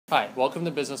Hi, welcome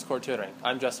to Business Core Tutoring.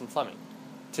 I'm Justin Fleming.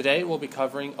 Today we'll be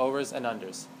covering overs and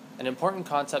unders. An important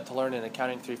concept to learn in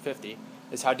Accounting 350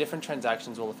 is how different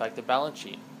transactions will affect the balance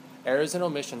sheet. Errors and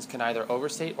omissions can either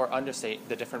overstate or understate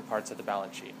the different parts of the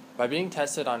balance sheet. By being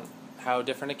tested on how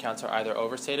different accounts are either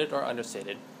overstated or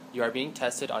understated, you are being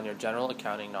tested on your general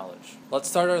accounting knowledge. Let's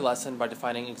start our lesson by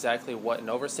defining exactly what an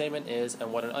overstatement is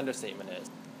and what an understatement is.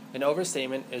 An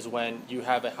overstatement is when you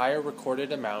have a higher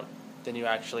recorded amount than you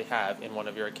actually have in one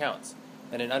of your accounts,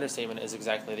 and an understatement is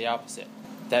exactly the opposite.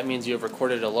 That means you have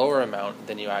recorded a lower amount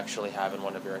than you actually have in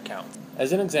one of your accounts.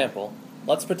 As an example,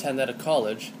 let's pretend that a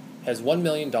college has $1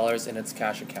 million in its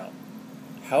cash account.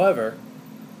 However,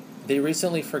 they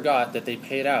recently forgot that they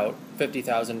paid out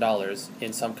 $50,000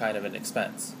 in some kind of an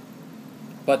expense.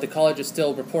 But the college is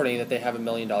still reporting that they have $1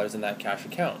 million in that cash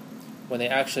account, when they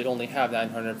actually only have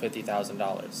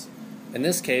 $950,000. In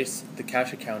this case, the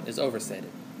cash account is overstated.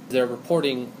 They're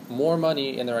reporting more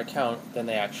money in their account than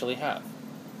they actually have.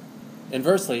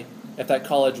 Inversely, if that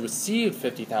college received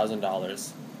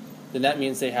 $50,000, then that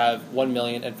means they have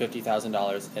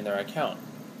 $1,050,000 in their account.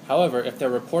 However, if they're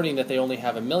reporting that they only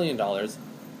have $1 million,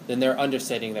 then they're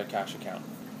understating their cash account.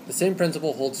 The same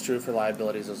principle holds true for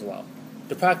liabilities as well.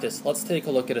 To practice, let's take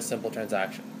a look at a simple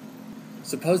transaction.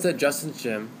 Suppose that Justin's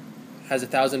gym has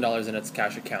 $1,000 in its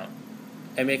cash account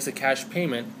and makes a cash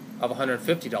payment of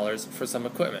 $150 for some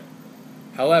equipment.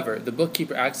 However, the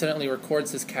bookkeeper accidentally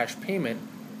records his cash payment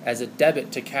as a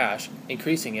debit to cash,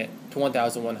 increasing it to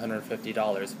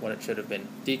 $1,150 when it should have been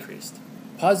decreased.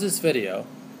 Pause this video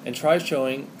and try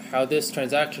showing how this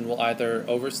transaction will either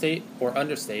overstate or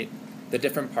understate the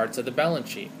different parts of the balance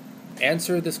sheet.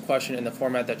 Answer this question in the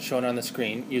format that's shown on the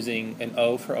screen using an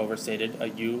O for overstated, a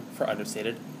U for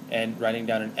understated, and writing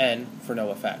down an N for no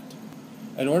effect.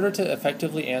 In order to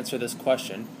effectively answer this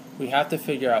question, we have to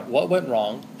figure out what went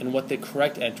wrong and what the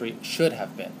correct entry should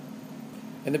have been.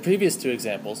 In the previous two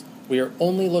examples, we are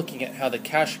only looking at how the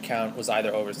cash account was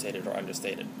either overstated or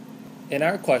understated. In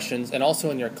our questions, and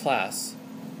also in your class,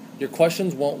 your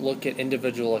questions won't look at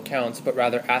individual accounts, but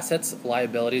rather assets,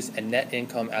 liabilities, and net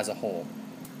income as a whole.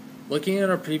 Looking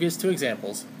at our previous two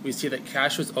examples, we see that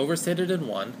cash was overstated in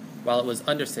one, while it was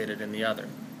understated in the other.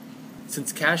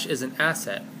 Since cash is an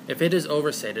asset, if it is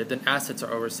overstated, then assets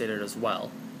are overstated as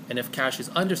well, and if cash is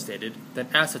understated, then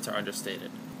assets are understated.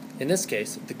 In this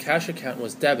case, the cash account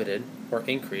was debited, or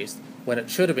increased, when it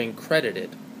should have been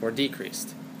credited, or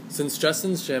decreased. Since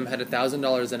Justin's gym had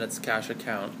 $1,000 in its cash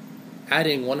account,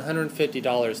 adding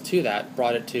 $150 to that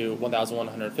brought it to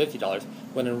 $1,150,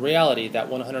 when in reality that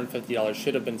 $150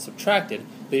 should have been subtracted,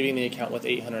 leaving the account with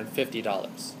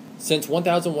 $850. Since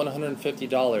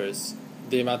 $1,150,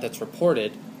 the amount that's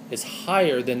reported, is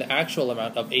higher than the actual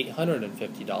amount of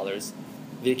 $850,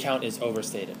 the account is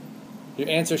overstated. Your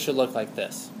answer should look like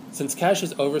this. Since cash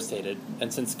is overstated,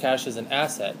 and since cash is an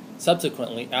asset,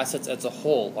 subsequently assets as a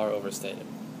whole are overstated.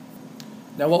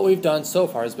 Now what we've done so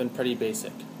far has been pretty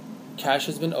basic. Cash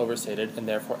has been overstated, and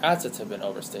therefore assets have been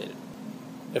overstated.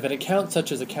 If an account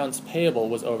such as accounts payable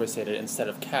was overstated instead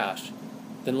of cash,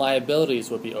 then liabilities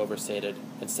would be overstated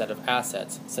instead of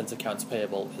assets, since accounts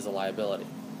payable is a liability.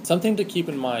 Something to keep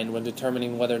in mind when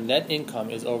determining whether net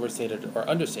income is overstated or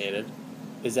understated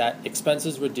is that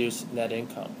expenses reduce net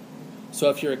income. So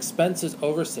if your expense is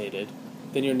overstated,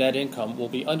 then your net income will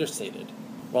be understated.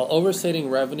 While overstating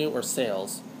revenue or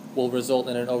sales will result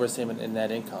in an overstatement in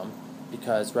net income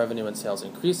because revenue and sales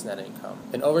increase net income,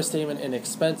 an overstatement in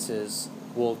expenses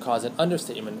will cause an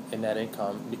understatement in net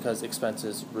income because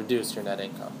expenses reduce your net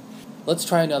income. Let's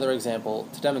try another example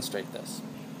to demonstrate this.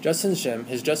 Justin's gym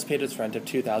has just paid its rent of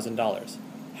 $2,000.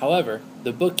 However,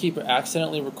 the bookkeeper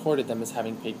accidentally recorded them as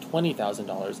having paid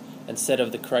 $20,000 instead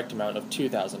of the correct amount of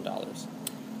 $2,000.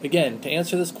 Again, to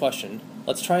answer this question,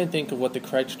 let's try and think of what the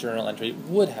correct journal entry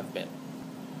would have been.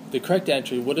 The correct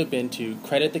entry would have been to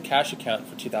credit the cash account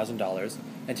for $2,000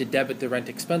 and to debit the rent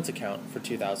expense account for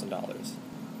 $2,000.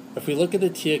 If we look at the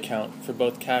T account for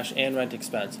both cash and rent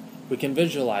expense, we can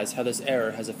visualize how this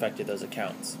error has affected those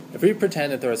accounts. If we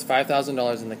pretend that there was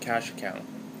 $5,000 in the cash account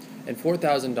and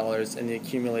 $4,000 in the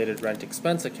accumulated rent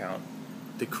expense account,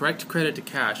 the correct credit to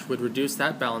cash would reduce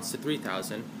that balance to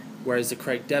 $3,000, whereas the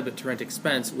correct debit to rent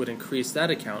expense would increase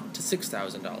that account to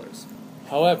 $6,000.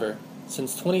 However,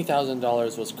 since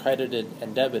 $20,000 was credited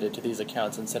and debited to these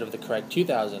accounts instead of the correct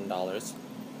 $2,000,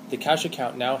 the cash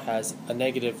account now has a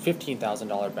negative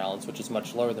 $15,000 balance, which is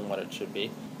much lower than what it should be,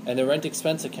 and the rent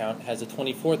expense account has a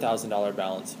 $24,000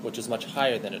 balance, which is much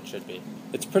higher than it should be.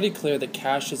 It's pretty clear that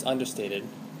cash is understated,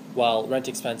 while rent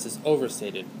expense is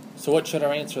overstated. So what should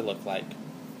our answer look like?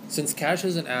 Since cash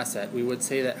is an asset, we would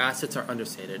say that assets are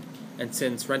understated, And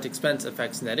since rent expense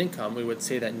affects net income, we would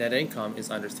say that net income is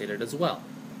understated as well.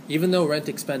 Even though rent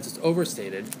expense is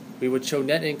overstated, we would show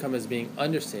net income as being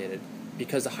understated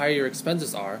because the higher your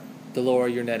expenses are, the lower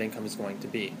your net income is going to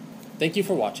be. Thank you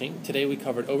for watching. Today we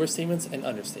covered overstatements and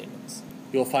understatements.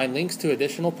 You will find links to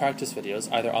additional practice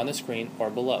videos either on the screen or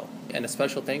below. And a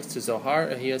special thanks to Zohar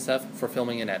Achiasaf for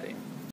filming and editing.